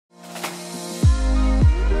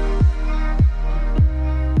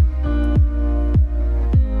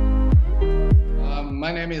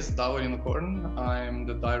name is Davorin Okorn. I'm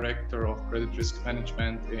the Director of Credit Risk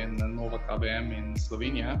Management in Nova KBM in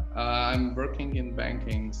Slovenia. I'm working in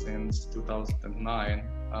banking since 2009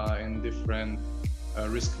 in different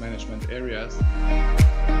risk management areas.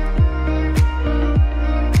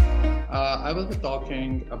 I will be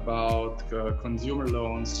talking about consumer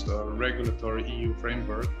loans regulatory EU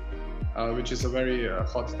framework, which is a very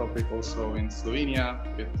hot topic also in Slovenia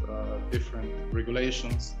with different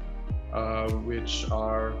regulations which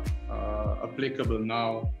are applicable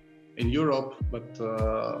now in Europe, but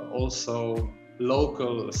also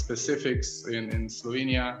local specifics in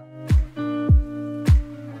Slovenia.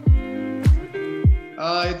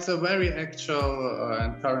 It's a very actual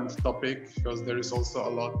and current topic because there is also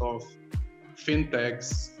a lot of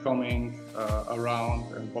fintechs coming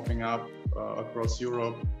around and popping up across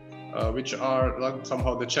Europe, which are like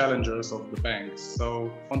somehow the challengers of the banks. So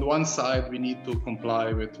on the one side, we need to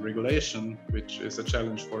comply with regulation, which is a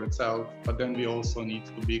challenge for itself, but then we also need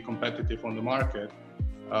to be competitive on the market,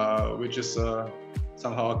 which is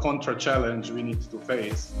somehow a contra challenge we need to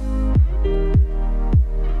face.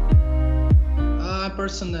 I'm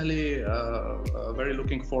personally very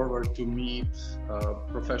looking forward to meet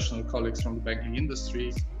professional colleagues from the banking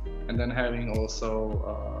industry and then having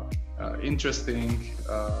also interesting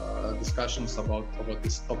discussions about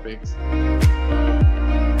these topics.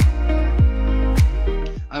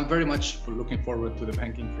 I'm very much looking forward to the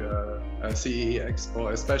banking CEE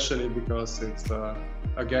Expo, especially because it's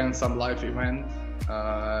again some live event.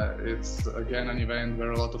 It's again an event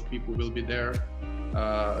where a lot of people will be there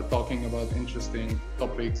talking about interesting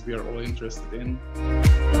topics we are all interested in.